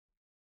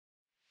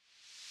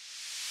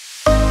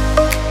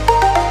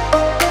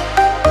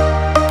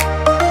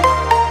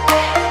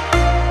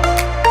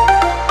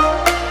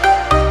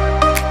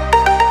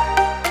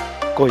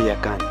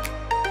Coyoacan.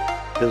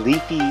 The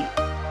leafy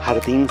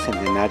Jardín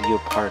Centenario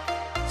Park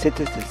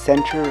sits at the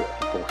center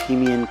of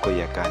Bohemian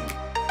Coyoacan,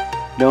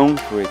 known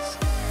for its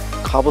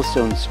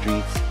cobblestone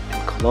streets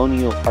and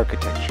colonial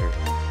architecture.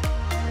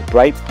 The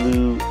bright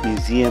blue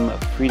Museum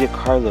of Frida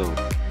Kahlo,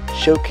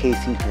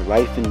 showcasing her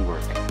life and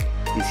work,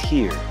 is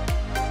here,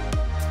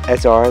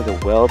 as are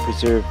the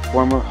well-preserved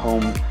former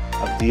home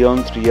of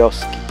Leon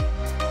Trotsky,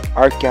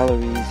 art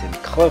galleries and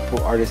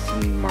colorful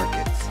artisan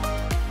markets.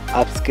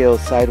 Upscale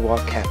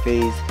sidewalk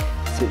cafes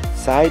sit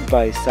side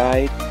by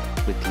side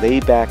with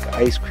laid-back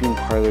ice cream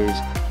parlors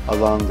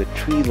along the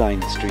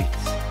tree-lined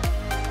streets.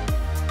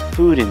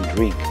 Food and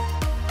drink.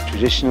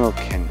 Traditional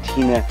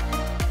cantina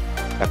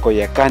La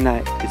Coyoacana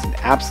is an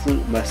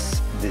absolute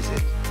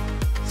must-visit.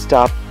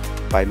 Stop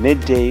by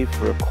midday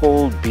for a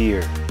cold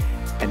beer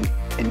and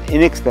an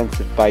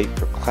inexpensive bite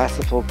for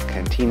classical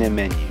cantina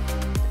menu.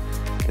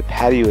 The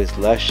patio is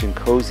lush and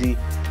cozy,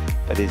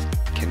 but it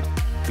can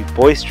be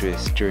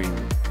boisterous during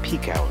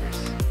peak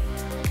hours.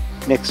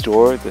 Next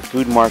door, the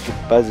food market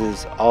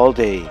buzzes all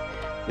day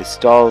with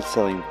stalls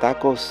selling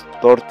tacos,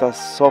 tortas,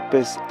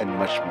 sopes, and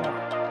much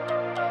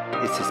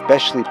more. It's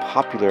especially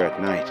popular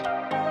at night.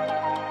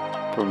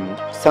 For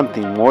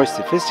something more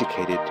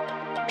sophisticated,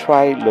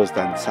 try Los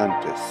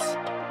Danzantes.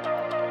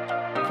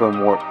 For a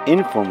more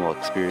informal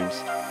experience,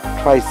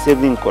 try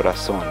Sibling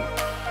Corazon,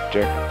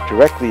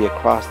 directly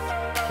across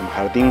from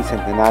Jardín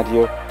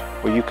Centenario,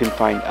 where you can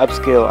find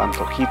upscale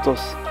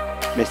antojitos,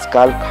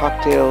 mezcal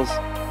cocktails,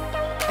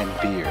 and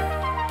beer.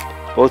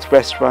 Both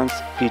restaurants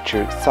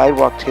feature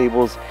sidewalk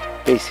tables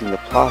facing the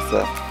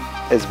plaza,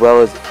 as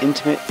well as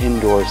intimate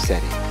indoor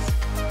settings.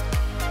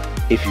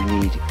 If you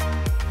need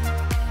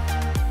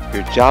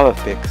your Java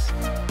fix,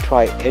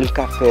 try El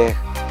Café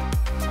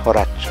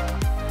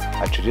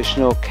Horacho, a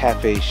traditional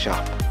cafe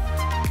shop.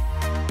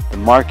 The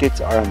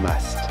markets are a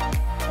must.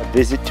 A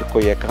visit to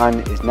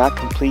Coyoacan is not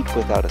complete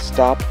without a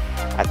stop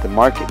at the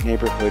market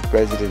neighborhood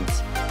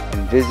residence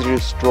and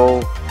visitors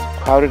stroll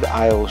crowded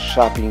aisles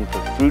shopping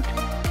for fruit,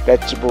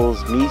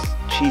 vegetables, meats,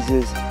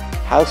 cheeses,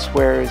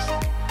 housewares,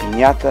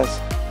 piñatas,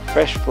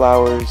 fresh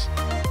flowers,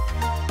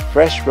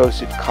 fresh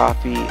roasted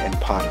coffee, and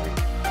pottery.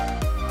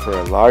 For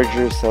a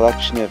larger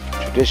selection of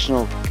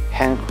traditional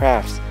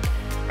handcrafts,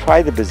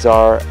 try the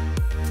bazaar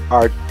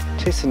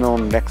Artisanal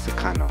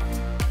Mexicano,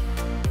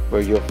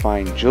 where you'll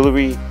find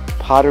jewelry,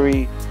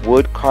 pottery,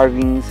 wood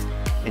carvings,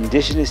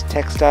 indigenous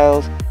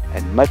textiles,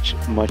 and much,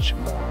 much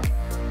more.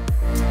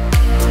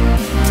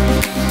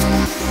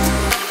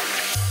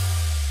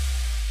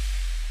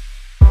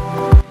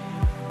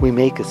 We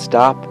make a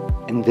stop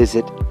and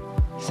visit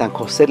San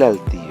José del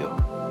Altillo.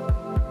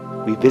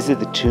 We visit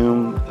the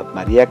tomb of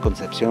Maria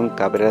Concepción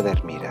Cabrera de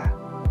Hermida,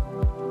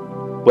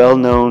 well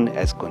known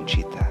as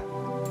Conchita.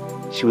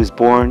 She was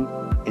born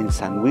in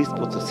San Luis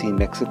Potosí,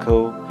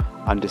 Mexico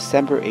on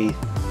December 8,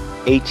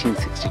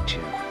 1862.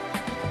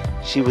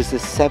 She was the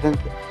seventh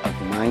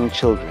of 9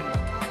 children,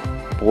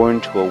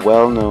 born to a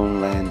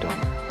well-known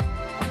landowner.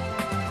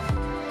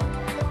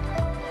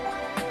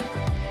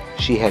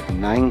 She had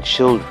 9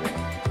 children.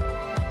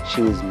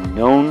 She was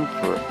known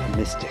for a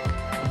mystic.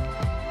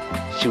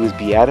 She was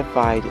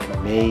beatified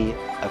in May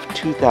of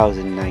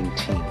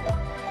 2019.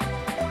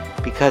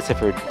 Because of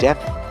her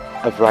depth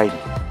of writing,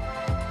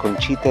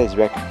 Conchita is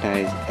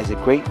recognized as a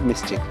great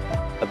mystic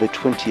of the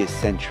 20th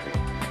century.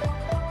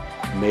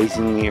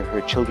 Amazingly,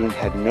 her children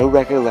had no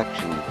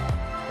recollection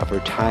of her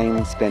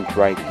time spent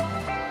writing,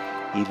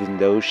 even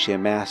though she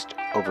amassed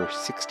over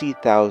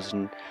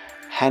 60,000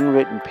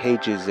 handwritten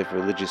pages of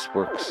religious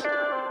works.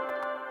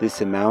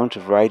 This amount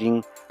of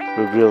writing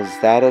reveals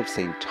that of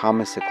St.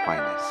 Thomas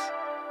Aquinas.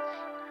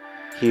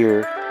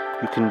 Here,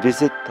 you can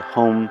visit the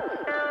home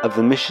of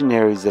the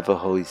missionaries of the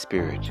Holy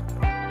Spirit.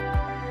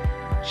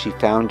 She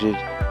founded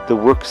the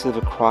Works of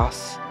the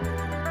Cross.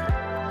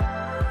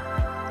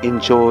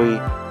 Enjoy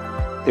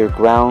their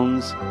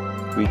grounds,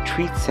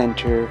 retreat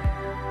center,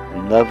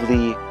 and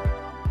lovely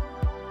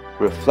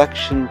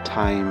reflection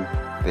time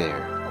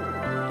there.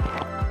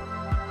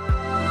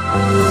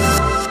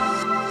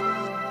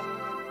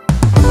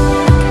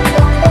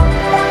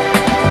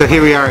 So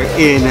here we are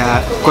in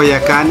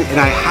Coyoacan, and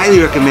I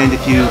highly recommend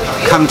if you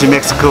come to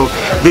Mexico,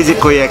 visit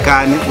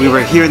Coyoacan. We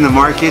were here in the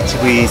market.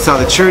 We saw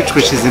the church,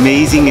 which is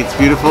amazing. It's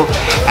beautiful.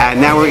 And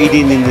now we're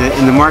eating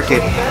in the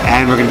market,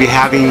 and we're going to be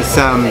having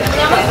some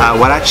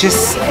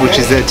huaraches, which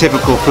is a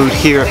typical food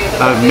here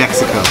of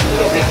Mexico.